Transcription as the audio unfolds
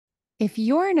If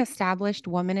you're an established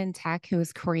woman in tech who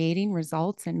is creating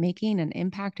results and making an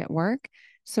impact at work,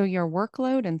 so your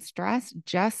workload and stress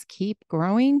just keep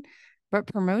growing, but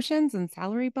promotions and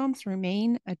salary bumps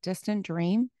remain a distant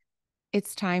dream,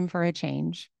 it's time for a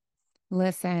change.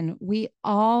 Listen, we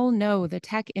all know the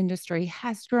tech industry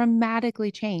has dramatically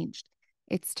changed.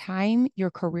 It's time your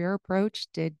career approach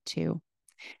did too.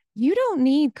 You don't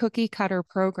need cookie cutter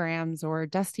programs or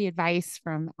dusty advice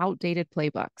from outdated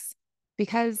playbooks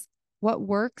because what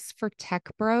works for tech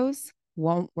bros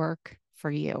won't work for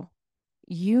you.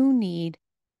 You need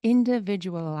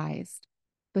individualized,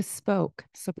 bespoke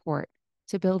support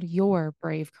to build your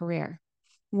brave career,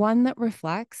 one that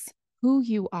reflects who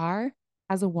you are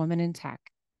as a woman in tech.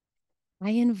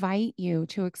 I invite you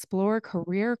to explore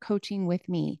career coaching with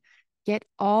me. Get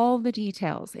all the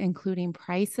details, including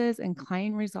prices and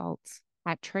client results,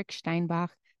 at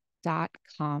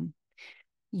tricksteinbach.com.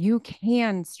 You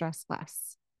can stress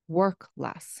less, work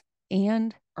less,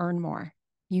 and earn more.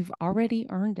 You've already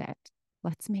earned it.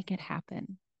 Let's make it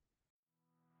happen.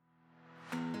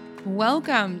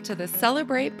 Welcome to the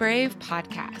Celebrate Brave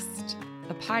podcast,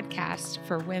 a podcast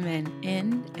for women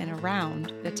in and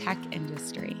around the tech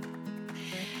industry.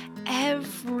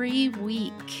 Every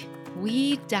week,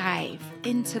 we dive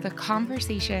into the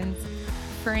conversations,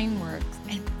 frameworks,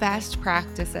 and best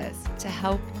practices to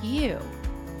help you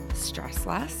stress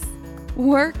less,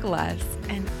 work less,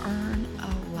 and earn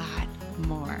a lot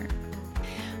more.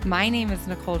 My name is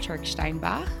Nicole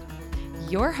Trick-Steinbach,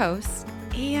 your host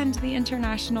and the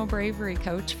International Bravery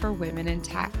Coach for Women in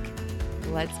Tech.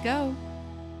 Let's go.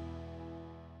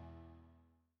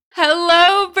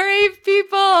 Hello, brave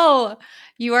people.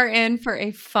 You are in for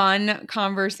a fun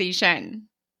conversation.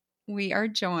 We are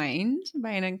joined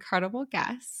by an incredible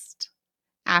guest,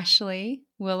 Ashley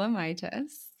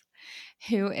Willumitis,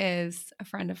 who is a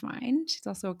friend of mine. She's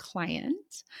also a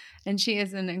client, and she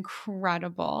is an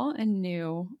incredible and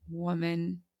new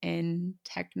woman in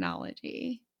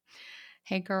technology.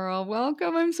 Hey, girl,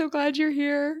 welcome. I'm so glad you're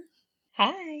here.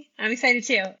 Hi, I'm excited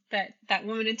too. That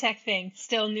woman in tech thing,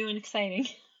 still new and exciting.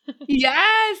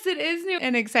 Yes, it is new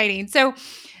and exciting. So,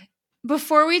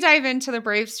 before we dive into the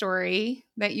brave story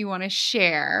that you want to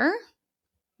share,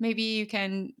 maybe you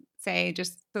can say,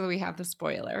 just so that we have the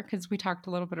spoiler, because we talked a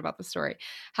little bit about the story.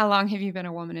 How long have you been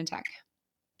a woman in tech?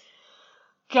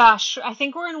 Gosh, I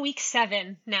think we're in week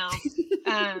 7 now.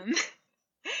 Um,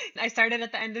 I started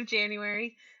at the end of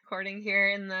January, recording here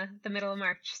in the middle of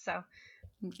March, so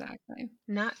Exactly.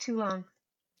 not too long.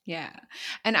 Yeah.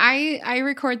 And I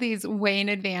record these way in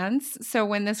advance. So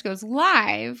when this goes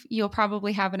live, you'll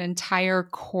probably have an entire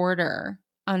quarter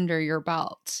under your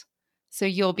belt. So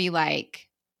you'll be like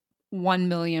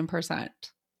 1,000,000%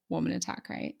 woman in tech,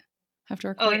 right?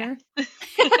 After a Oh yeah. quarter?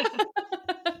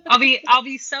 I'll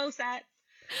be so set.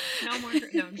 No more.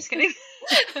 No, I'm just kidding.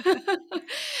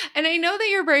 And I know that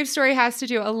your brave story has to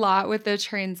do a lot with the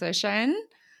transition.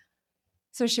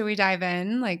 So should we dive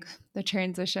in, like the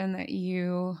transition that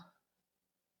you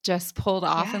just pulled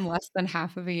off Yeah, in less than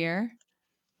half of a year?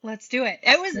 let's do it.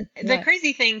 It was Let's do the it.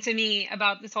 crazy thing to me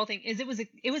about this whole thing is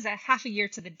it was a half a year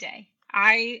to the day.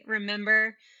 I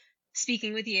remember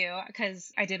speaking with you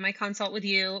because I did my consult with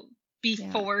you Yeah.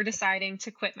 before deciding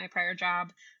to quit my prior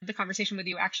job. The conversation with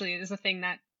you actually is the thing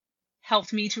that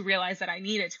helped me to realize that I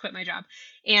needed to quit my job.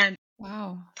 And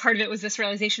Wow. part of it was this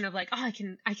realization of like, oh, I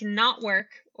can not work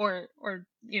or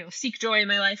seek joy in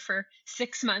my life for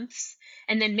 6 months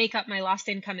and then make up my lost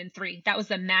income in 3. That was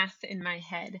the math in my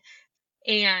head.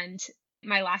 And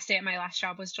my last day at my last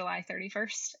job was July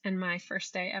 31st, and my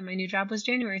first day at my new job was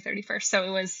January 31st.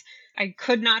 So I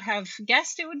could not have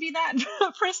guessed it would be that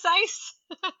precise,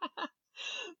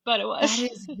 but it That was.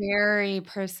 is very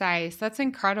precise. That's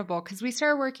incredible because we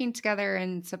started working together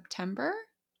in September.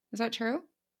 Is that true?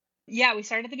 Yeah, we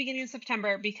started at the beginning of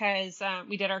September because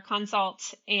we did our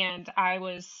consult, and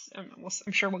I'm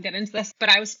sure we'll get into this, but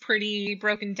I was pretty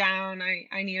broken down.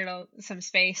 I needed some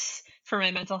space for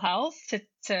my mental health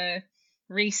to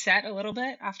reset a little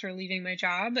bit after leaving my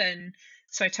job. And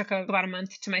so I took about a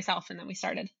month to myself, and then we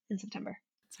started in September.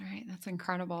 That's all right. That's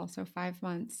incredible. So 5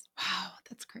 months. Wow,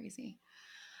 that's crazy.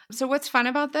 So what's fun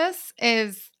about this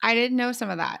is I didn't know some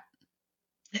of that.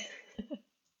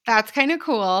 That's kind of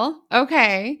cool.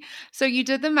 Okay. So you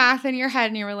did the math in your head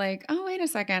and you were like, oh, wait a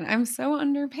second. I'm so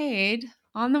underpaid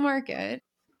on the market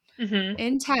Hmm.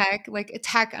 in tech, like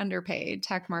tech underpaid,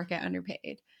 tech market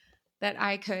underpaid, that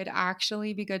I could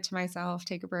actually be good to myself,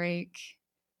 take a break,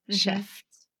 Hmm. shift.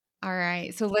 All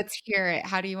right. So let's hear it.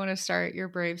 How do you want to start your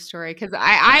brave story? Because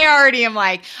I already am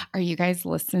like, are you guys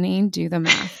listening? Do the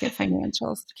math, get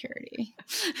financial security.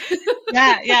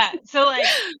 Yeah, yeah. So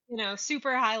like,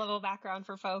 super high level background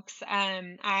for folks.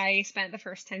 I spent the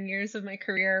first 10 years of my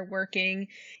career working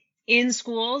in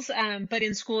schools, but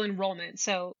in school enrollment.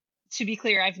 So to be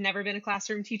clear, I've never been a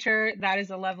classroom teacher. That is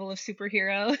a level of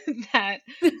superhero that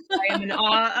I am in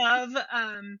awe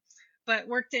of. But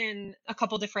worked in a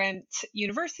couple different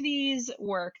universities,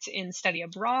 worked in study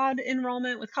abroad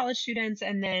enrollment with college students,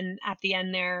 and then at the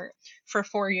end there for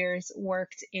 4 years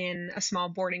worked in a small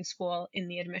boarding school in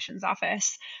the admissions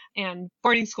office. And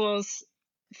boarding schools,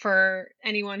 for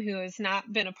anyone who has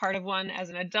not been a part of one as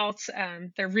an adult,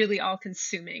 they're really all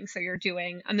consuming. So you're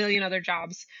doing a million other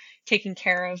jobs, taking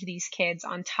care of these kids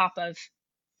on top of,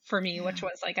 for me, which Yeah.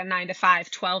 was like a 9 to 5,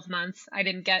 12 months. I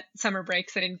didn't get summer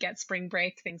breaks. I didn't get spring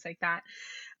break, things like that.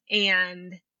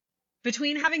 And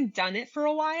between having done it for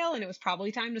a while, and it was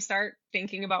probably time to start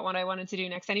thinking about what I wanted to do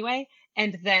next anyway,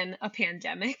 and then a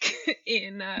pandemic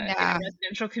in a Yeah.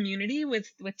 residential community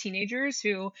with teenagers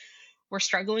who were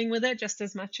struggling with it just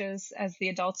as much as the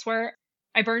adults were,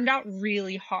 I burned out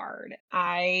really hard.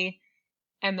 I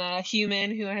am a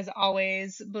human who has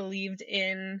always believed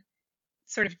in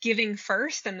sort of giving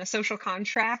first and the social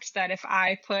contract that if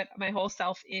I put my whole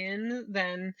self in,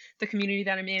 then the community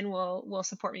that I'm in will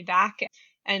support me back.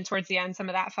 And towards the end, some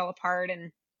of that fell apart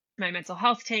and my mental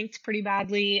health tanked pretty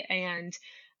badly. And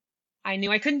I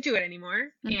knew I couldn't do it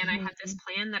anymore. And I had this Mhm.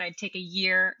 plan that I'd take a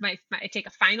year, I'd take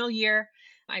a final year,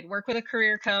 I'd work with a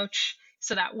career coach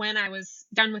so that when I was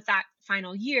done with that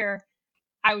final year,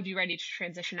 I would be ready to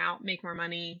transition out, make more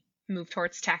money, move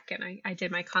towards tech. And I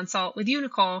did my consult with you,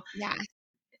 Nicole, Yeah.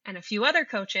 and a few other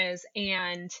coaches.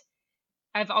 And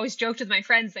I've always joked with my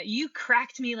friends that you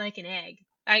cracked me like an egg.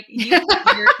 Like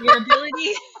your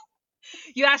ability,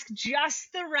 you ask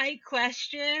just the right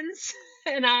questions,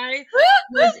 and I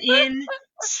was in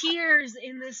tears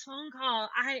in this phone call.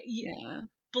 Yeah.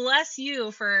 Bless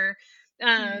you for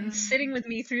Yeah. sitting with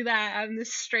me through that. I'm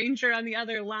this stranger on the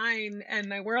other line, and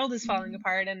my world is falling Mhm.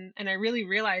 apart. And I really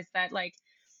realized that like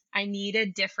I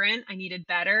needed different, I needed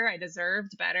better, I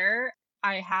deserved better.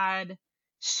 I had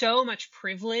so much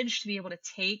privilege to be able to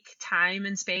take time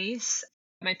and space.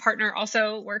 My partner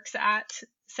also works at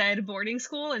said boarding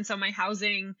school, and so my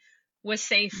housing was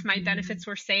safe, my Mhm. benefits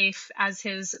were safe as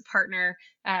his partner,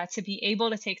 to be able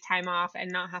to take time off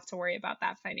and not have to worry about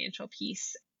that financial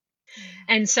piece. Yeah.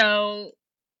 And so,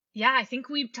 yeah, I think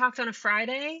we talked on a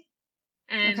Friday,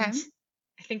 Okay. and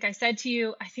I think I said to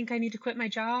you, I think I need to quit my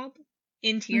job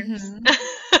in tears. Mhm.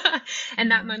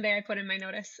 And that Yeah. Monday I put in my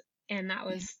notice, and that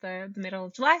Yeah. was the middle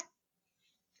of July.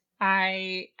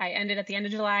 I ended at the end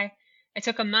of July. I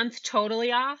took a month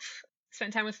totally off,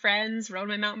 spent time with friends, rode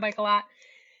my mountain bike a lot.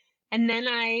 And then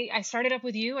I started up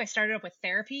with you. I started up with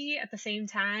therapy at the same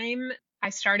time. I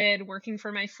started working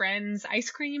for my friend's ice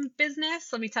cream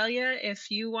business. Let me tell you,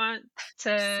 if you want to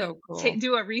So cool.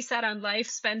 do a reset on life,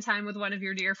 spend time with one of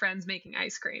your dear friends making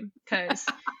ice cream because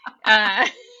uh,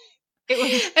 it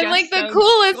was And like just the so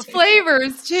coolest joyful.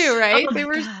 flavors too, right? Oh They my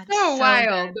were God, so so wild,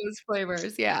 good. those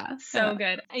flavors. Yeah. So Yeah.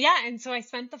 good. Yeah, and so I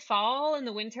spent the fall and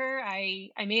the winter. I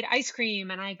made ice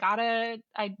cream, and I got a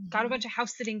bunch Mhm. of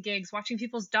house sitting gigs, watching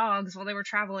people's dogs while they were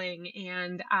traveling,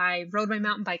 and I rode my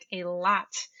mountain bike a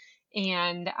lot.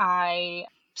 And I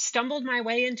stumbled my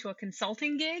way into a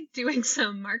consulting gig doing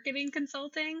some marketing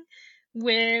consulting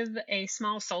with a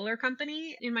small solar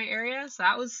company in my area. So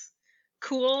that was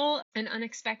cool and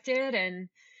unexpected. And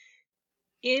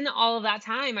in all of that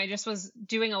time, I just was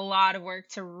doing a lot of work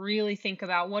to really think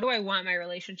about, what do I want my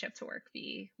relationship to work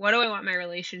be? What do I want my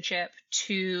relationship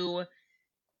to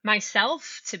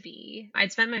myself to be?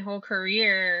 I'd spent my whole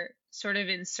career sort of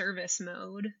in service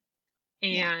mode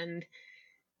Yeah. and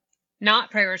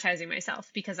not prioritizing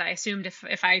myself because I assumed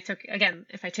if I took, again,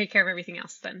 if I take care of everything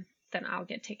else, then I'll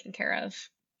get taken care of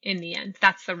in the end.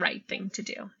 That's the right thing to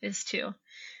do, is to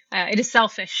it is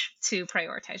selfish to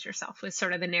prioritize yourself, was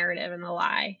sort of the narrative and the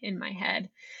lie in my head.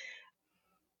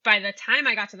 By the time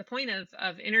I got to the point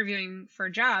of interviewing for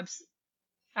jobs,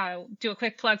 do a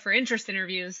quick plug for interest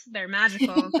interviews. They're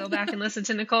magical. Go back and listen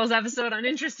to Nicole's episode on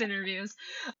interest interviews.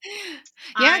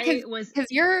 Yeah, I was,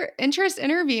 because your interest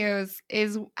interviews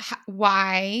is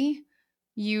why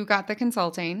you got the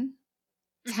consulting.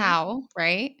 It's hmm how,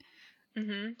 right?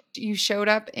 hmm You showed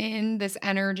up in this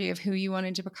energy of who you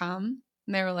wanted to become.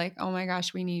 And they were like, oh my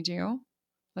gosh, we need you.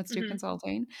 Let's do hmm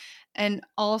consulting. And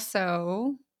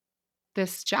also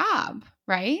this job,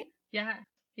 right? yeah,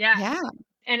 yeah. Yeah.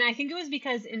 And I think it was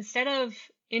because instead of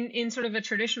in sort of a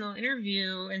traditional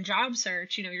interview and job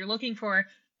search, you're looking for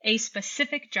a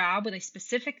specific job with a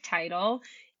specific title.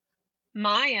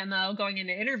 My MO going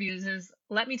into interviews is,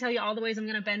 let me tell you all the ways I'm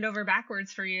going to bend over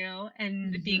backwards for you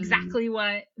and be Mhm. exactly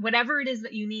whatever it is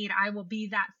that you need, I will be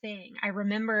that thing. I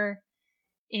remember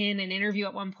in an interview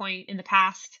at one point in the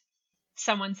past,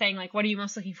 someone saying like, what are you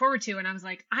most looking forward to? And I was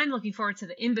like, I'm looking forward to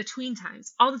the in between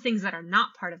times, all the things that are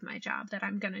not part of my job that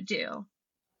I'm going to do.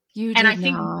 You And I did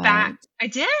think not. back, I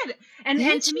did. And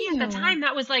Did to me at the you? time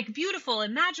that was like beautiful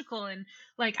and magical, and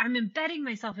like I'm embedding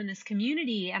myself in this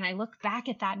community, and I look back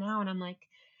at that now and I'm like,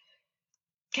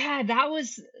 God,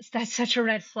 that's such a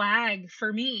red flag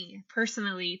for me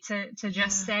personally, to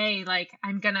just Yeah. say like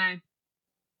I'm going to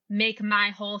make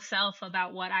my whole self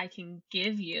about what I can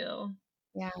give you.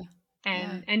 Yeah.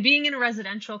 Yeah. And being in a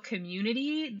residential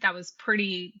community that was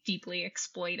pretty deeply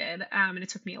exploited, and it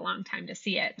took me a long time to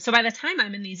see it. So by the time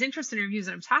I'm in these interest interviews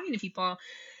and I'm talking to people,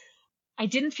 I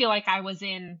didn't feel like I was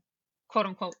in quote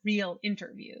unquote real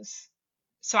interviews.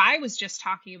 So I was just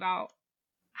talking about,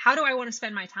 how do I want to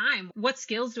spend my time? What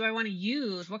skills do I want to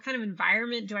use? What kind of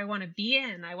environment do I want to be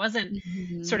in? I wasn't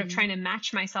sort of Mhm. trying to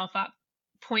match myself up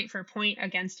point for point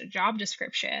against a job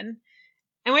description.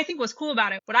 And what I think was cool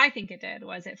about it, what I think it did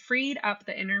was it freed up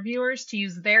the interviewers to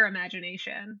use their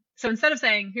imagination. So instead of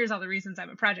saying, here's all the reasons I'm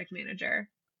a project manager,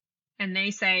 and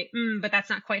they say, but that's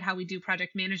not quite how we do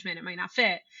project management, it might not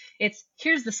fit. It's,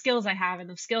 here's the skills I have and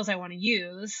the skills I want to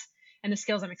use and the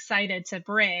skills I'm excited to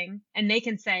bring. And they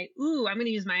can say, ooh, I'm going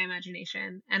to use my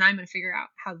imagination and I'm going to figure out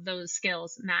how those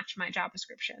skills match my job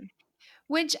description.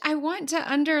 Which I want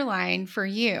to underline for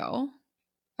you,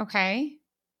 okay?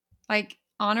 Like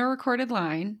on a recorded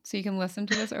line, so you can listen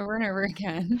to this over and over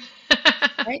again,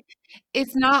 right?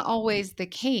 It's not always the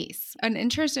case. An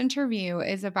interest interview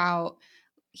is about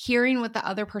hearing what the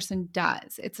other person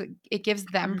does. It gives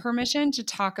them Mhm, permission to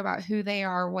talk about who they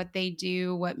are, what they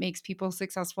do, what makes people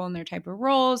successful in their type of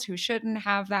roles, who shouldn't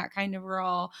have that kind of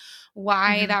role,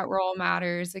 why mhm, that role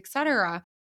matters, etc.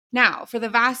 Now, for the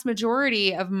vast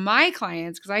majority of my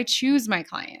clients, because I choose my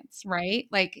clients, right?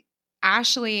 Like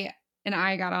Ashley and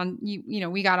I got on,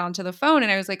 we got onto the phone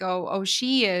and I was like, oh,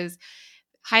 she is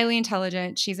highly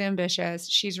intelligent. She's ambitious.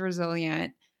 She's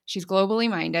resilient. She's globally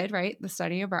minded, right? The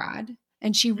study abroad.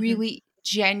 And she mhm, really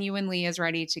genuinely is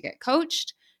ready to get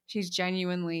coached. She's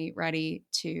genuinely ready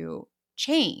to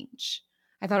change.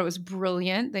 I thought it was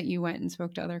brilliant that you went and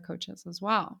spoke to other coaches as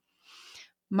well.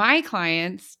 My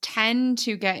clients tend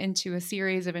to get into a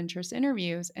series of interest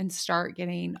interviews and start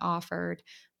getting offered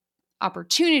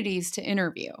opportunities to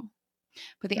interview.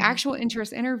 But the mhm, actual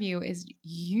interest interview is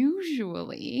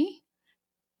usually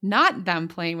not them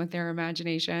playing with their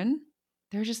imagination.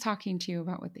 They're just talking to you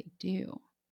about what they do.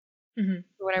 mhm,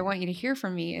 What I want you to hear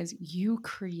from me is you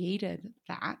created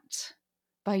that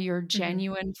by your mhm,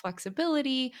 genuine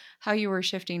flexibility, how you were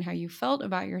shifting how you felt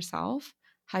about yourself,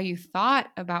 how you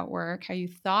thought about work, how you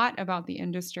thought about the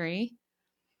industry,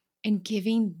 and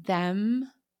giving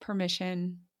them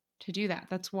permission to do that.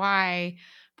 That's why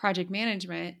project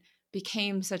management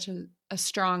became such a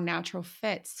strong natural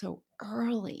fit so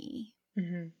early,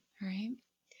 mhm. right?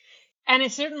 And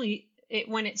it certainly,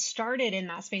 when it started in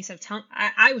that space of time,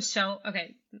 I was so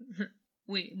okay.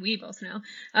 We both know,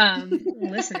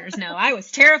 listeners know, I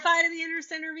was terrified of the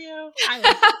interest interview. I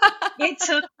was. It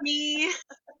took me.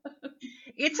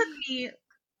 It took me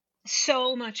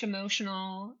so much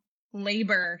emotional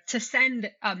labor to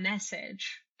send a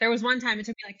message. There was one time it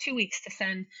took me like 2 weeks to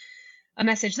send a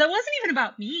message that wasn't even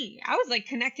about me. I was like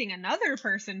connecting another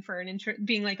person for an interest,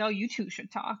 being like, "Oh, you two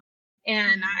should talk."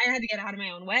 And Yeah. I had to get out of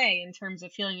my own way in terms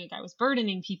of feeling like I was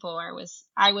burdening people, or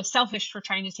I was selfish for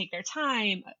trying to take their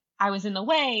time. I was in the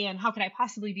way, and how could I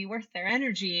possibly be worth their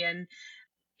energy? And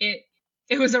it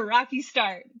it was a rocky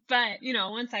start, but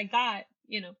once I got,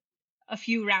 a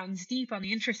few rounds deep on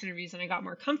the interest interviews and I got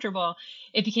more comfortable,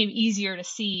 it became easier to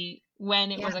see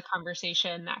when it Yeah. was a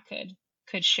conversation that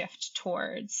could shift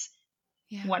towards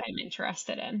Yeah. what I'm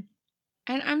interested in.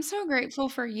 And I'm so grateful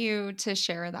for you to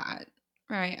share that.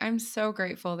 Right. I'm so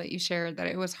grateful that you shared that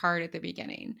it was hard at the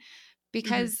beginning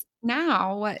Mhm. because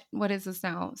now what is this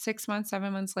now? 6 months,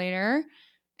 7 months later.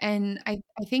 And I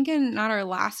think in not our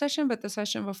last session, but the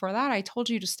session before that, I told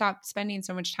you to stop spending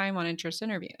so much time on interest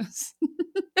interviews.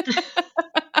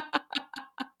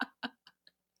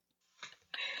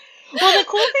 Well, the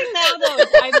cool thing now though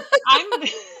is I'm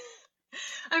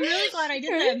I'm really glad I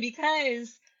did Right? them,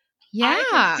 because I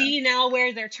can Yeah, see now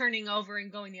where they're turning over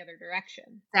and going the other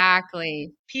direction.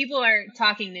 exactly. People are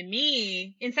talking to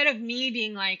me instead of me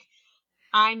being like,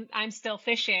 I'm still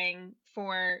fishing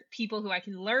for people who I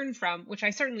can learn from, which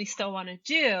I certainly still want to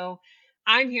do.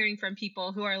 I'm hearing from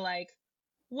people who are like,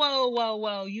 "Whoa, whoa,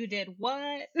 whoa, you did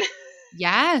what?"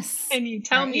 Yes. and you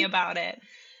tell me Right? about it.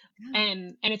 Yeah.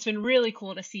 And it's been really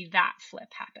cool to see that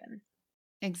flip happen.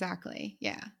 Exactly.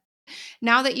 Yeah.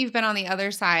 Now that you've been on the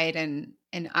other side and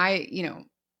I,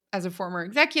 as a former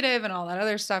executive and all that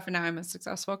other stuff, and now I'm a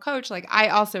successful coach, like I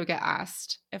also get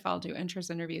asked if I'll do interest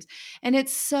interviews. And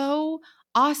it's so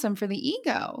awesome for the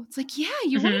ego. It's like, yeah,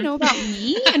 you want to Hmm. know about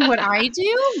me and what I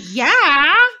do? Yeah.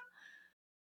 Yeah.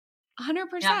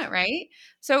 100%, right?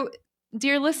 So,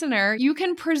 dear listener, you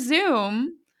can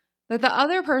presume that the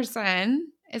other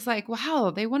person is like,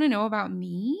 wow, they want to know about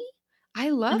me? I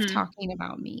love Hmm. talking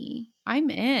about me. I'm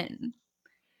in,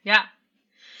 Yeah.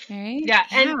 right? Yeah,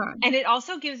 Yeah. and it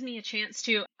also gives me a chance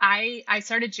to I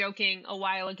started joking a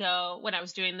while ago when I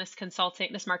was doing this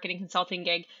marketing consulting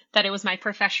gig, that it was my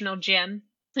professional gym.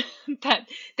 That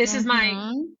this is my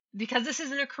Mhm. because this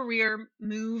isn't a career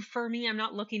move for me. I'm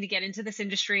not looking to get into this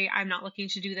industry. I'm not looking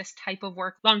to do this type of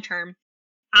work long term.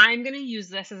 I'm going to use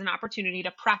this as an opportunity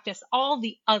to practice all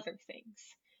the other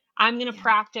things. I'm going to Yeah.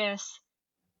 practice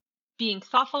being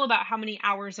thoughtful about how many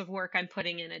hours of work I'm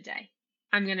putting in a day.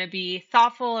 I'm going to be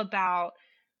thoughtful about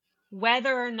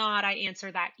whether or not I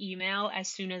answer that email as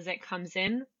soon as it comes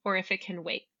in or if it can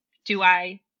wait. Do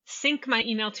I sync my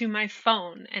email to my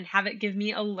phone and have it give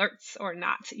me alerts or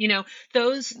not?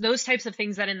 Those types of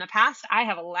things that in the past I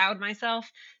have allowed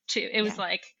myself to. It was Yeah.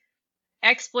 like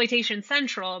exploitation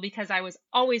central because I was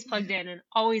always Yeah. plugged in and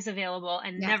always available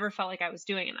and Yes. never felt like I was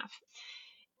doing enough.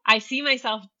 I see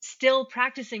myself still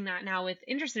practicing that now with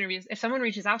interest interviews. If someone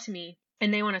reaches out to me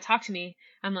and they want to talk to me,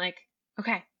 I'm like,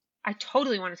 okay, I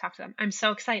totally want to talk to them. I'm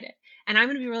so excited. And I'm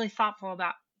going to be really thoughtful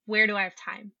about, where do I have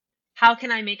time? How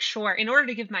can I make sure, in order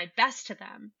to give my best to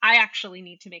them, I actually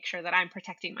need to make sure that I'm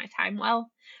protecting my time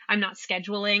well. I'm not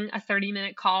scheduling a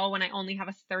 30-minute call when I only have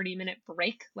a 30-minute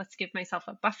break. Let's give myself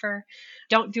a buffer.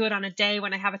 Don't do it on a day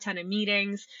when I have a ton of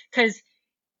meetings, because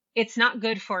it's not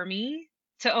good for me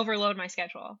to overload my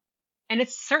schedule. And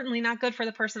it's certainly not good for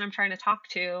the person I'm trying to talk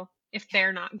to if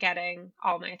they're not getting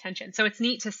all my attention. So it's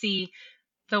neat to see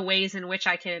the ways in which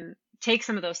I can take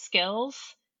some of those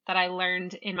skills that I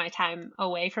learned in my time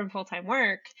away from full time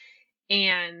work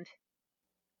and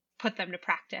put them to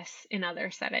practice in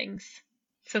other settings.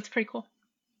 So it's pretty cool.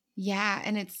 Yeah,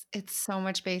 and it's so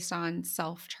much based on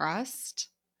self-trust,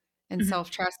 and Hmm.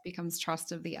 self-trust becomes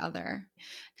trust of the other.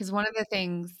 Because one of the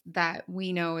things that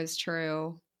we know is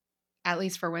true, at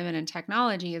least for women in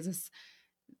technology, is this,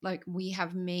 like we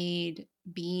have made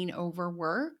being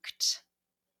overworked,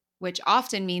 which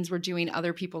often means we're doing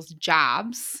other people's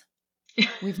jobs.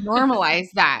 We've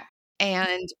normalized that,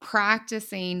 and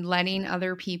practicing letting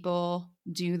other people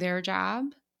do their job,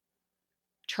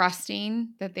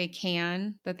 trusting that they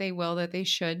can, that they will, that they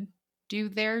should do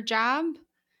their job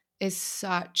is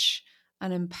such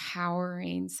an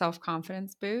empowering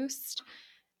self-confidence boost.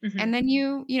 Hmm. And then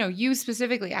you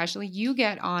specifically, Ashley, you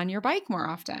get on your bike more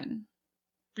often,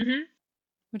 Hmm.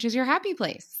 which is your happy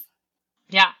place.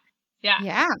 Yeah. Yeah.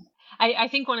 Yeah. I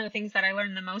think one of the things that I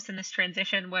learned the most in this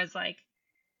transition was like,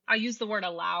 I use the word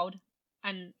allowed,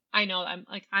 and I know I'm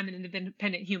an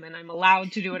independent human. I'm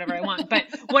allowed to do whatever I want. But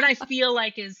what I feel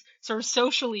like is sort of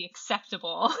socially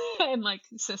acceptable and like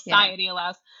Yeah. society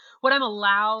allows, what I'm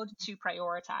allowed to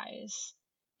prioritize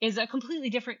is a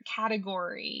completely different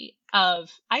category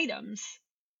of items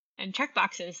and check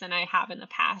boxes than I have in the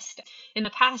past. In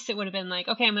the past, it would have been like,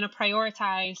 okay, I'm going to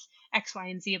prioritize X, Y,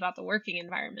 and Z about the working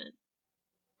environment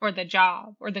or the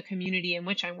job or the community in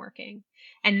which I'm working.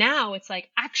 And now it's like,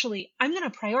 actually, I'm going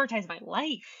to prioritize my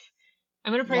life.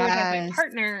 I'm going to prioritize my Yes.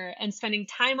 partner and spending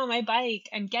time on my bike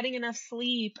and getting enough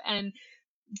sleep and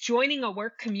joining a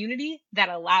work community that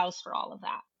allows for all of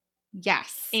that.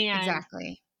 Yes. And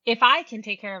Exactly. if I can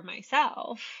take care of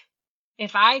myself,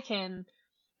 if I can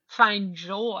find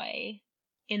joy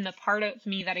in the part of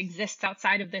me that exists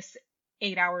outside of this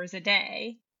 8 hours a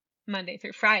day, Monday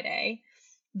through Friday,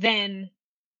 then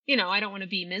I don't want to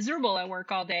be miserable at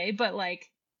work all day, but like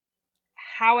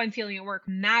how I'm feeling at work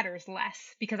matters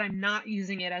less because I'm not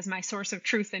using it as my source of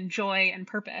truth and joy and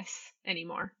purpose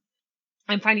anymore.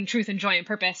 I'm finding truth and joy and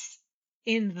purpose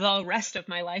in the rest of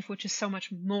my life, which is so much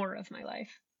more of my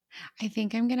life. I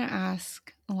think I'm going to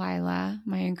ask Lila,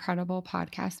 my incredible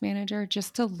podcast manager,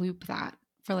 just to loop that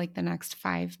for like the next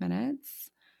 5 minutes.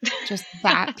 Just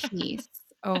that piece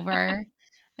over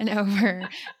and over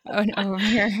and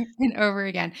over and over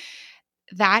again.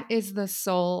 That is the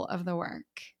soul of the work.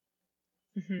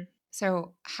 Hmm.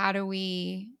 So, how do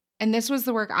we, and this was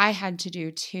the work I had to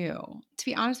do too. To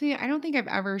be honest with you, I don't think I've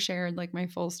ever shared like my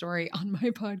full story on my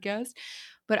podcast,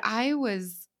 but I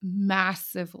was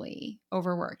massively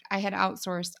overworked. I had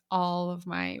outsourced all of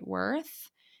my worth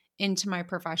into my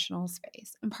professional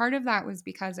space. And part of that was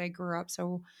because I grew up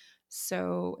so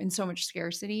in so much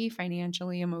scarcity,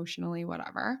 financially, emotionally,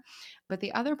 whatever. But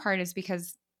the other part is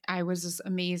because I was this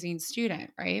amazing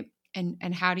student, right?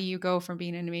 And how do you go from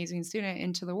being an amazing student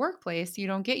into the workplace? You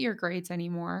don't get your grades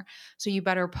anymore. So you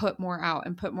better put more out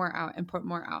and put more out and put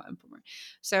more out and put more.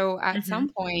 So at Mm-hmm. some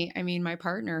point, I mean, my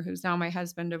partner, who's now my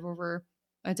husband of over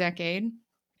a decade,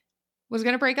 was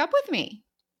going to break up with me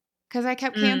because I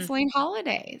kept Mm. canceling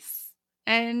holidays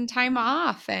and time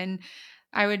off. And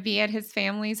I would be at his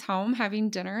family's home having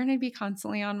dinner, and I'd be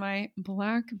constantly on my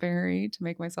Blackberry to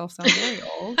make myself sound very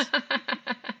old.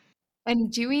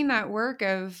 And doing that work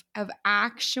of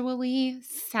actually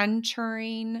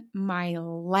centering my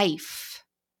life,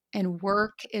 and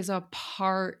work is a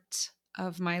part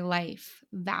of my life.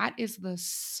 That is the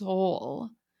soul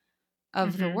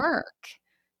of the Mm-hmm. work,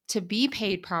 to be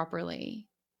paid properly,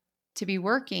 to be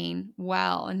working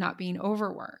well and not being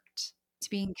overworked, to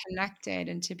being connected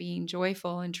and to being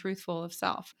joyful and truthful of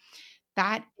self.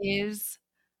 That is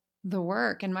the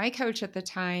work. And my coach at the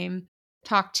time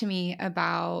talked to me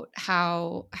about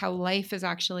how life is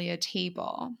actually a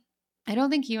table. I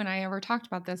don't think you and I ever talked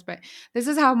about this, but this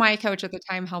is how my coach at the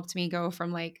time helped me go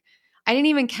from like, I didn't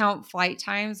even count flight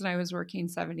times, and I was working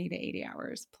 70 to 80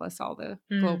 hours plus all the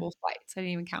Mm. global flights. I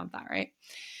didn't even count that, right?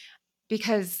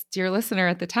 Because, dear listener,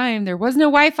 at the time, there was no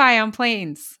Wi-Fi on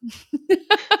planes.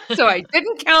 So I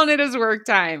didn't count it as work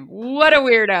time. What a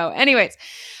weirdo. Anyways,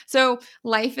 so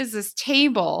life is this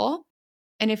table.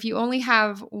 And if you only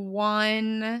have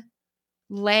one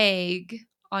leg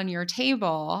on your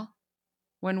table,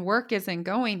 when work isn't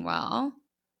going well,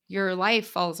 your life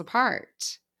falls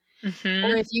apart. Or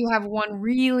Mm-hmm. if you have one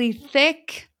really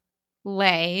thick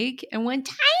leg and one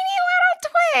tiny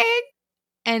little twig,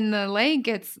 and the leg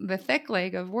gets the thick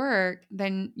leg of work,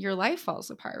 then your life falls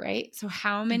apart, right? So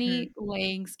how Mm-hmm. many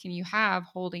legs can you have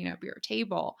holding up your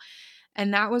table?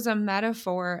 And that was a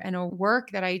metaphor and a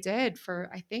work that I did for,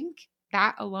 I think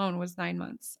that alone was 9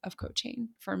 months of coaching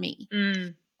for me.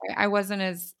 Mm. I wasn't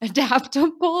as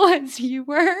adaptable as you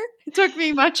were. It took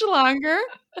me much longer.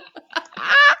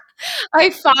 I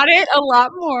fought it a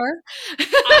lot more.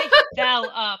 I fell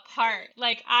apart.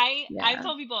 Like I've Yeah.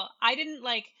 told people I didn't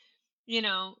like,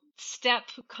 step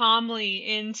calmly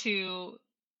into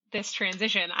this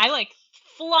transition. I like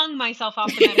flung myself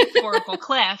off the metaphorical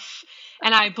cliff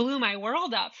and I blew my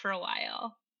world up for a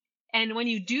while. And when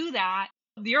you do that,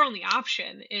 your only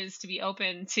option is to be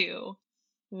open to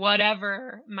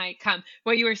whatever might come.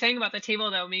 What you were saying about the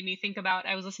table though made me think about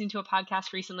I was listening to a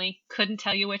podcast recently, couldn't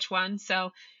tell you which one,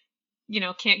 so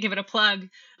can't give it a plug.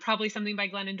 Probably something by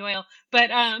Glennon Doyle, but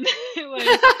it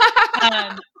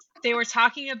was they were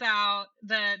talking about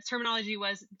the terminology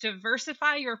was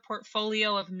diversify your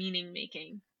portfolio of meaning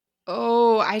making.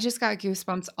 Oh, I just got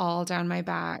goosebumps all down my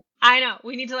back. I know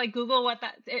we need to like Google what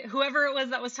whoever it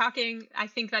was that was talking. I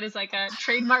think that is like a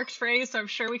trademarked phrase, so I'm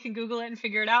sure we can Google it and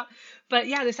figure it out. But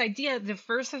yeah, this idea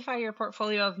diversify your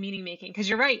portfolio of meaning making, because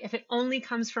you're right. If it only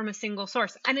comes from a single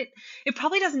source, and it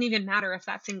probably doesn't even matter if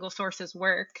that single source is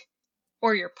work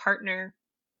or your partner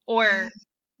Yeah. or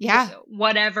Yeah.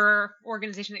 whatever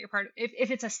organization that you're part of.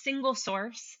 If it's a single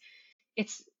source,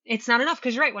 it's not enough,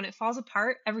 because you're right. When it falls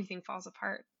apart, everything falls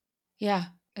apart. Yeah.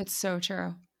 It's so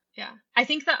true. Yeah. I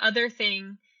think the other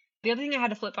thing I had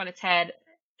to flip on its head,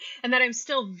 and that I'm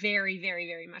still very, very,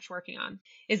 very much working on,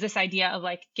 is this idea of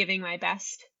like giving my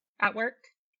best at work.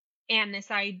 And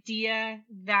this idea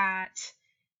that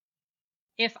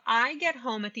if I get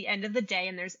home at the end of the day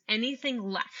and there's anything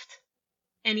left,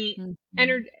 any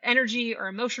Mhm. energy or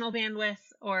emotional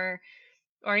bandwidth or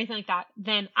anything like that,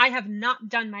 then I have not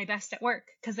done my best at work,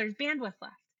 because there's bandwidth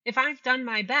left. If I've done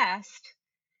my best,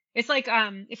 it's like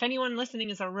if anyone listening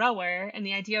is a rower, and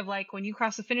the idea of like when you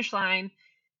cross the finish line,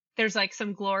 there's like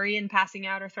some glory in passing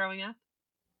out or throwing up,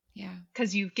 Yeah.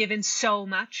 because you've given so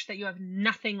much that you have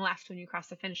nothing left when you cross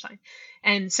the finish line.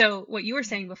 And so what you were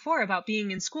saying before about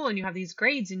being in school and you have these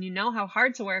grades and you know how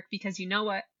hard to work because you know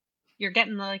what you're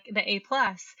getting, like the A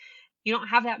plus, you don't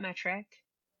have that metric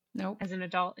Nope. as an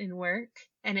adult in work.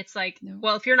 And it's like, Nope.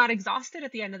 well, if you're not exhausted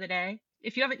at the end of the day,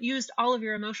 if you haven't used all of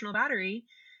your emotional battery,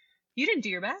 you didn't do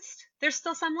your best. There's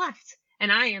still some left.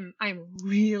 And I'm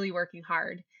really working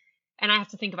hard. And I have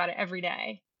to think about it every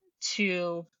day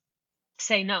to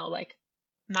say no, like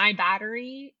my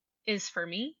battery is for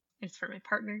me, it's for my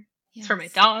partner, it's for my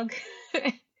Yes. dog,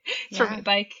 it's for my Yeah.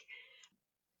 bike,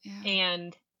 Yeah.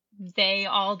 and they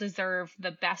all deserve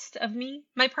the best of me.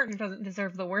 My partner doesn't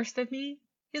deserve the worst of me.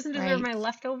 He doesn't deserve Right. my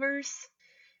leftovers.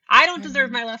 I don't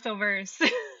deserve Right. my leftovers.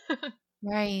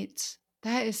 Right.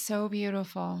 That is so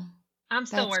beautiful. I'm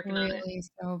still That's working on it. really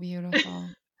so beautiful.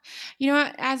 You know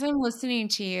what? As I'm listening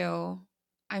to you,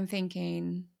 I'm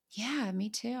thinking, yeah, me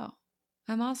too.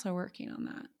 I'm also working on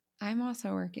that. I'm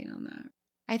also working on that.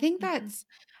 I think Hmm. that's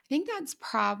I think that's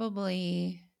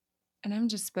probably, and I'm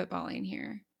just spitballing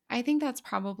here. I think that's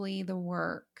probably the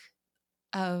work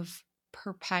of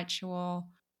perpetual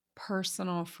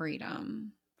personal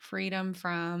freedom. Freedom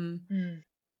from Mm.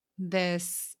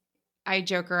 this. I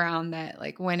joke around that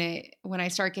like when I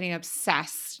start getting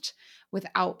obsessed with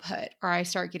output or I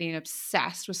start getting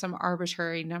obsessed with some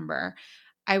arbitrary number,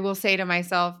 I will say to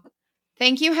myself,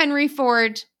 "Thank you, Henry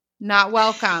Ford, not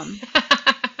welcome.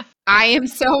 I am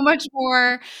so much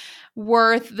more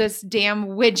worth this damn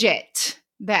widget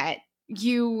that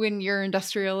you and your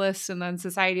industrialists and then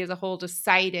society as a whole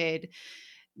decided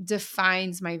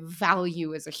defines my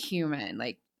value as a human.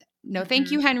 Like, no, thank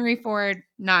Hmm. you, Henry Ford,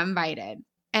 not invited."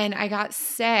 And I got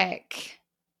sick.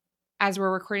 As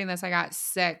we're recording this, I got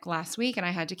sick last week and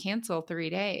I had to cancel 3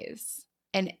 days.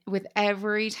 And with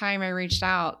every time I reached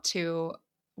out to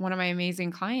one of my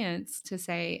amazing clients to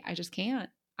say, I just can't.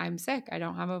 I'm sick. I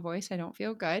don't have a voice. I don't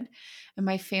feel good. And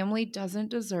my family doesn't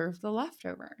deserve the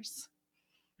leftovers.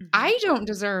 Hmm. I don't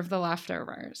deserve the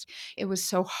leftovers. It was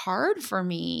so hard for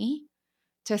me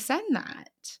to send that.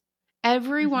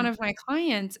 Every one Hmm. of my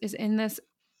clients is in this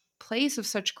place of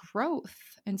such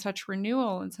growth and such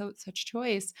renewal and such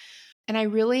choice. And I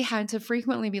really had to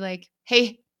frequently be like,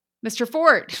 "Hey, Mr.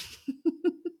 Ford,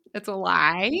 that's a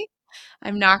lie.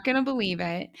 I'm not going to believe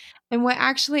it." And what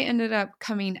actually ended up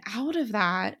coming out of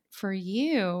that for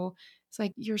you, it's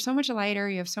like you're so much lighter.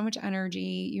 You have so much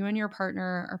energy. You and your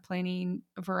partner are planning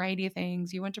a variety of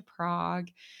things. You went to Prague.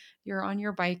 You're on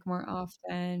your bike more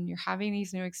often. You're having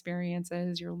these new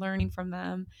experiences. You're learning from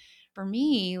them. For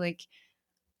me, like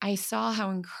I saw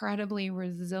how incredibly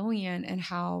resilient and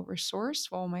how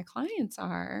resourceful my clients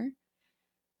are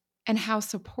and how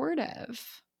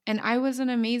supportive. And I was an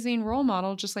amazing role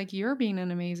model, just like you're being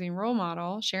an amazing role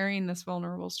model, sharing this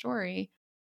vulnerable story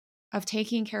of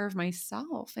taking care of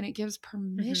myself. And it gives Hmm.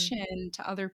 permission to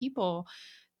other people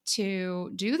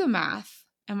to do the math.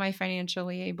 Am I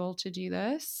financially able to do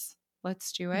this?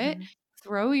 Let's do it. Hmm.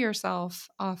 Throw yourself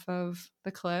off of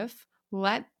the cliff.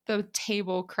 Let the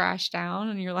table crash down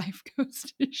and your life goes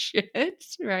to shit,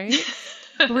 right?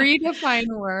 Redefine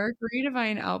work,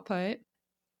 redefine output.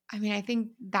 I mean, I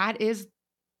think that is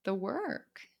the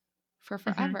work for Hmm.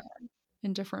 forever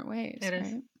in different ways, It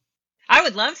is. right? I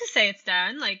would love to say it's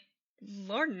done. Like,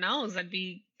 Lord knows, I'd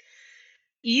be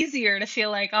easier to feel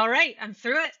like, all right, I'm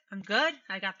through it. I'm good.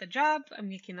 I got the job. I'm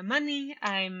making the money.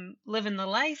 I'm living the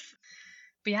life.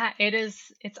 But yeah,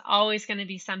 it's always going to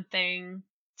be something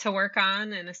to work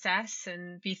on and assess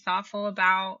and be thoughtful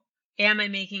about. Am I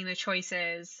making the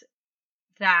choices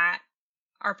that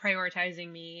are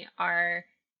prioritizing me, are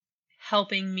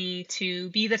helping me to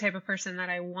be the type of person that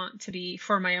I want to be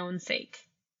for my own sake?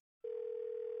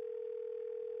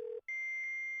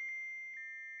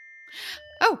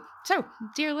 Oh, so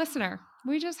dear listener,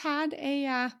 we just had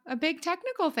a big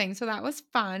technical thing, so that was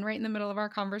fun. Right in the middle of our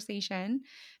conversation,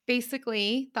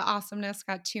 basically, the awesomeness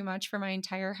got too much for my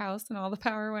entire house, and all the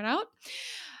power went out.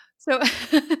 So,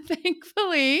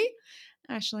 thankfully,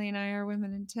 Ashley and I are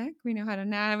women in tech. We know how to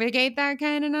navigate that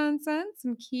kind of nonsense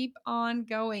and keep on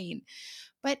going.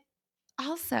 But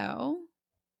also,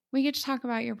 we get to talk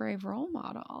about your brave role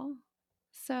model.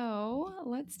 So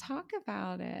let's talk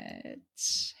about it.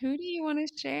 Who do you want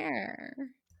to share?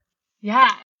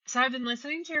 Yeah. So I've been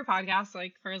listening to your podcast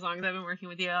like for as long as I've been working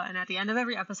with you. And at the end of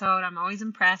every episode, I'm always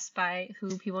impressed by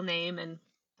who people name. And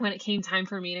when it came time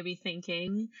for me to be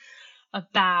thinking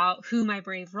about who my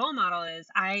brave role model is,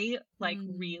 I like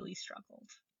Mm. really struggled.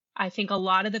 I think a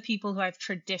lot of the people who I've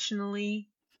traditionally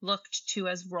looked to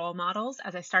as role models,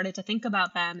 as I started to think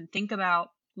about them and think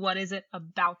about what is it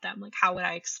about them, like how would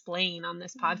I explain on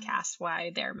this podcast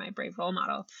why they're my brave role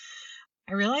model,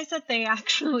 I realize that they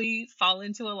actually fall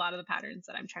into a lot of the patterns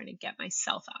that I'm trying to get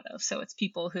myself out of. So it's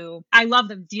people who I love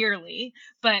them dearly,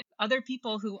 but other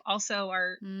people who also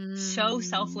are so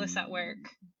selfless at work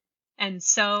Mm. and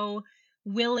so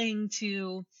willing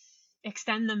to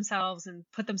extend themselves and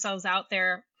put themselves out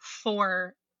there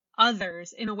for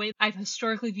others in a way I've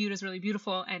historically viewed as really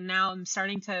beautiful. And now I'm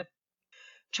starting to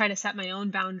try to set my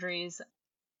own boundaries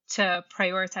to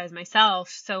prioritize myself.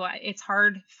 So it's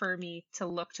hard for me to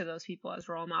look to those people as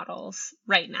role models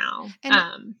right now.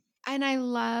 And I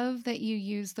love that you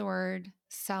use the word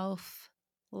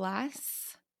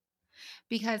selfless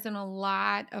because in a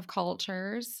lot of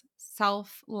cultures,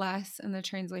 selfless in the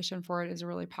translation for it is a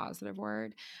really positive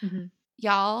word. Hmm.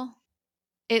 Y'all,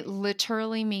 it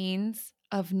literally means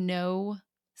of no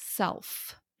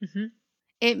self. Hmm.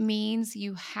 It means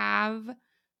you have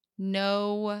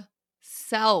no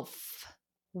self.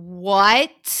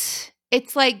 What?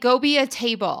 It's like, go be a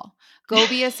table, go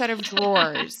be a set of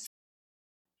drawers,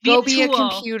 Be go a be a tool for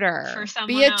computer, be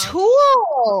someone a else.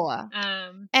 tool.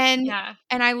 And Yeah.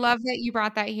 and I love that you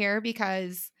brought that here,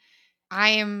 because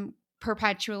I am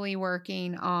perpetually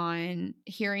working on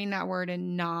hearing that word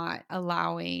and not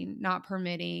allowing, not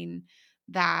permitting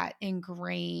that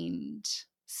ingrained,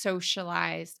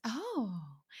 socialized, oh,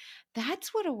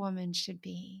 that's what a woman should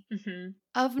be, Hmm.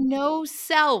 of no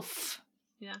self.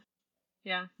 Yeah.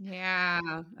 Yeah. Yeah.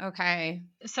 Okay.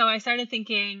 So I started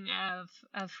thinking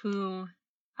of who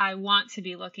I want to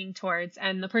be looking towards,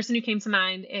 and the person who came to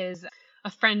mind is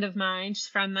a friend of mine. She's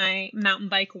from my mountain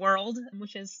bike world,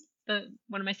 which is the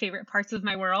one of my favorite parts of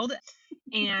my world.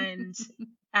 And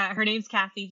her name's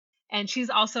Kathy, and she's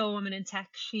also a woman in tech.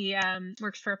 She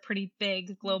works for a pretty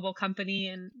big global company,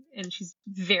 and she's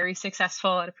very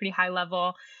successful at a pretty high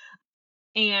level.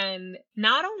 And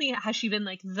not only has she been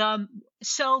like the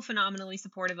so phenomenally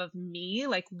supportive of me,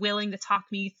 like willing to talk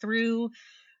me through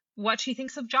what she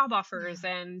thinks of job offers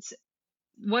Yeah. and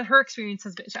what her experience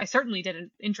has been. I certainly did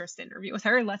an interest interview with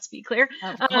her, let's be clear.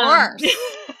 Of Um, course.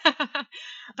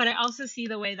 but I also see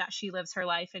the way that she lives her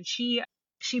life, and she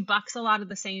bucks a lot of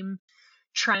the same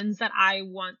trends that I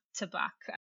want to buck.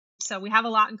 So we have a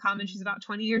lot in common. She's about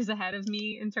 20 years ahead of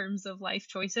me in terms of life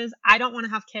choices. I don't want to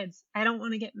have kids. I don't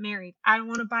want to get married. I don't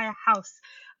want to buy a house.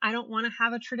 I don't want to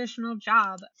have a traditional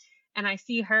job. And I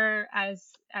see her as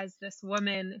this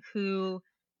woman who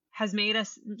has made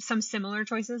us some similar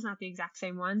choices, not the exact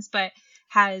same ones, but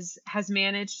has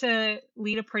managed to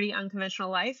lead a pretty unconventional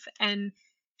life. And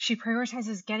she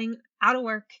prioritizes getting out of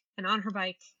work and on her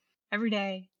bike every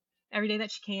day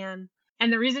that she can.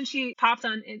 And the reason she popped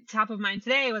on top of mind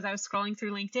today was I was scrolling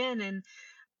through LinkedIn, and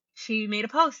she made a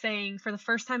post saying for the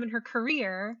first time in her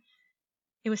career,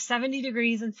 it was 70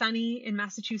 degrees and sunny in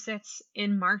Massachusetts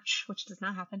in March, which does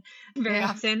not happen very Yeah.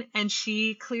 often. And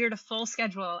she cleared a full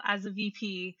schedule as a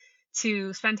VP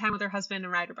to spend time with her husband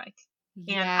and ride her bike.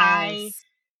 And Yes.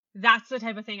 that's the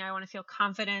type of thing I want to feel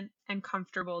confident and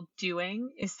comfortable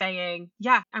doing, is saying,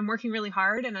 yeah, I'm working really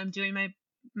hard and I'm doing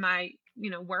my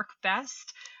work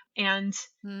best, and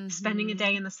spending a day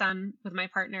Mm-hmm. in the sun with my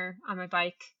partner on my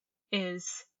bike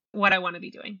is what I want to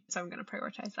be doing. So I'm going to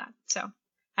prioritize that. So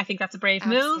I think that's a brave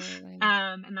move. Absolutely.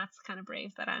 And that's kind of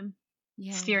brave that I'm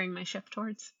Yeah. steering my ship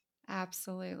towards.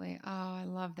 Absolutely. Oh, I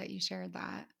love that you shared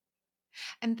that.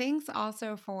 And thanks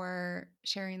also for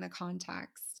sharing the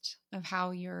context of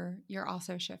how you're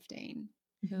also shifting,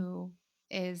 Hmm. who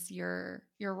is your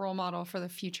role model for the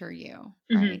future you,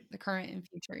 Hmm. right? The current and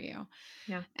future you.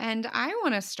 Yeah. And I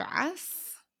want to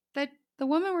stress that the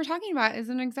woman we're talking about is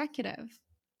an executive.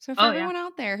 So for Oh, yeah. everyone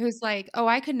out there who's like, "Oh,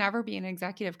 I could never be an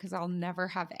executive because I'll never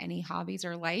have any hobbies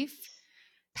or life."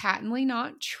 Patently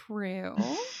not true.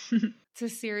 It's a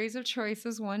series of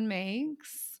choices one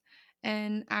makes.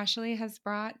 And Ashley has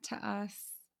brought to us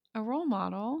a role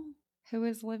model who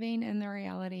is living in the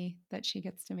reality that she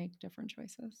gets to make different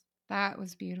choices. That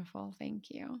was beautiful. Thank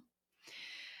you.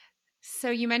 So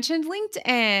you mentioned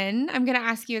LinkedIn. I'm going to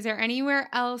ask you, is there anywhere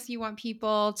else you want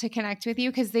people to connect with you?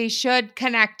 Because they should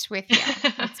connect with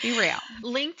you. Let's be real.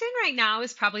 LinkedIn right now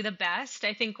is probably the best.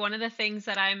 I think one of the things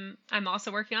that I'm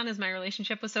also working on is my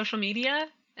relationship with social media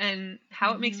and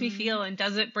how it makes me feel, Mm-hmm. and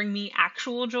does it bring me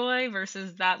actual joy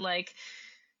versus that like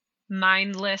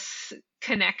mindless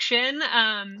connection. So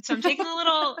I'm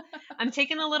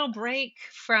taking a little break Yeah.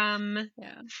 from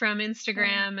Yeah.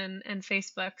 Instagram and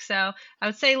Facebook. So I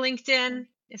would say LinkedIn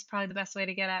is probably the best way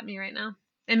to get at me right now.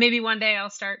 And maybe one day I'll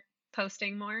start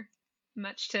posting more,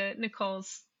 much to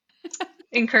Nicole's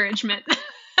encouragement.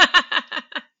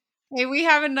 Hey, we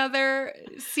have another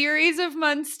series of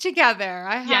months together.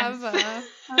 Yes.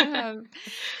 I have.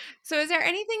 So is there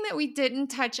anything that we didn't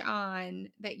touch on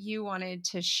that you wanted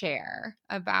to share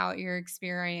about your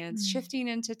experience Mm. shifting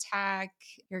into tech,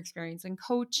 your experience in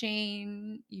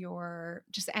coaching, your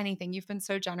just anything? You've been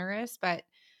so generous, but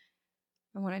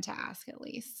I wanted to ask at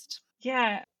least.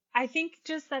 Yeah, I think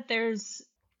just that there's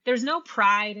no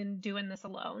pride in doing this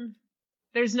alone.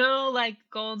 There's no like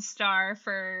gold star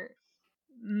for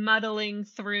muddling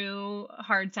through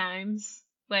hard times.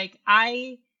 Like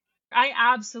I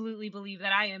absolutely believe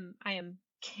that I am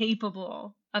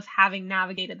capable of having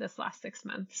navigated this last 6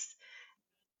 months.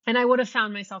 And I would have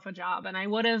found myself a job, and I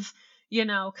would have,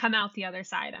 come out the other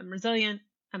side. I'm resilient,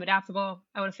 I'm adaptable,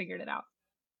 I would have figured it out.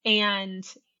 And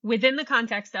within the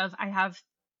context of I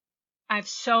have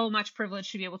so much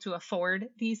privilege to be able to afford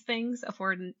these things,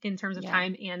 afford in terms of Yeah.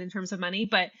 time and in terms of money,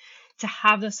 but to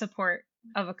have the support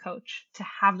of a coach, to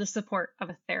have the support of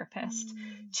a therapist,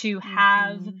 to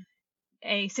have Mm-hmm.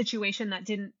 a situation that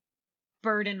didn't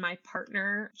burden my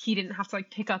partner. He didn't have to like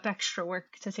pick up extra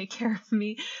work to take care of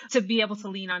me, to be able to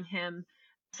lean on him.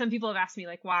 Some people have asked me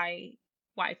like, why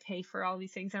pay for all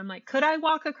these things? And I'm like, could I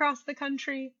walk across the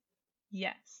country?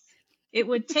 Yes. It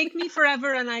would take me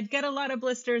forever and I'd get a lot of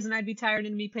blisters and I'd be tired and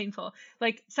it'd be painful.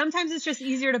 Like sometimes it's just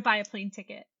easier to buy a plane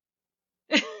ticket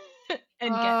and get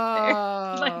there.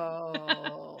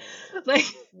 Oh, like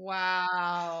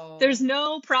wow. There's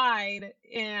no pride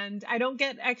and I don't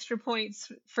get extra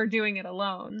points for doing it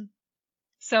alone.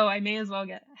 So I may as well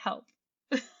get help.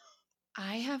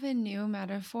 I have a new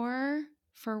metaphor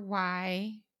for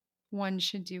why one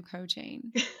should do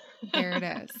coaching. There it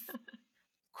is.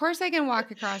 Of course I can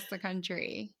walk across the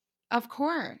country. Of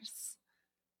course.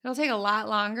 It'll take a lot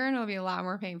longer and it'll be a lot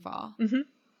more painful. Mm-hmm.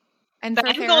 And the for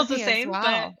end goal is the therapy as same,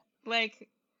 well. but like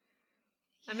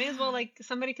I may as well like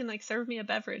somebody can like serve me a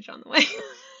beverage on the way.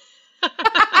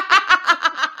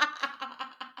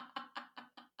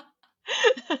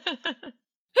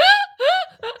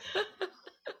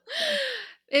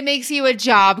 It makes you a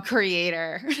job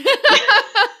creator.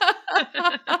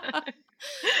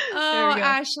 Oh,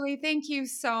 Ashley, thank you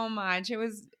so much.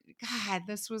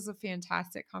 This was a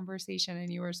fantastic conversation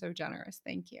and you were so generous.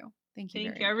 Thank you. Thank you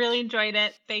very much. I really enjoyed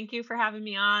it. Thank you for having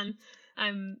me on.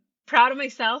 I'm proud of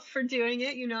myself for doing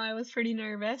it. I was pretty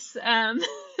nervous.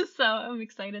 So I'm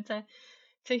excited to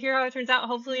hear how it turns out.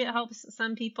 Hopefully it helps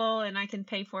some people and I can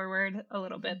pay forward a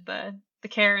little bit the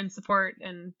care and support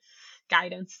and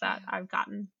guidance that I've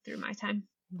gotten through my time.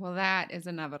 Well, that is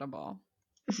inevitable.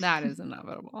 That is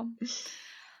inevitable.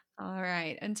 All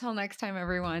right. Until next time,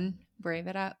 everyone, brave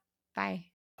it up. Bye.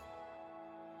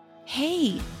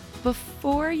 Hey,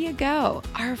 before you go,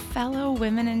 our fellow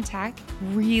women in tech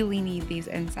really need these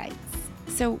insights.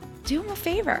 So do them a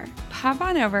favor, pop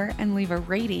on over and leave a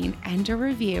rating and a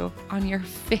review on your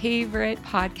favorite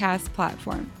podcast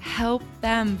platform. Help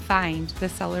them find the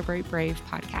Celebrate Brave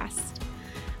podcast.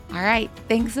 All right.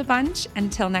 Thanks a bunch.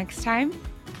 Until next time,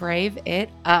 brave it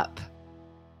up.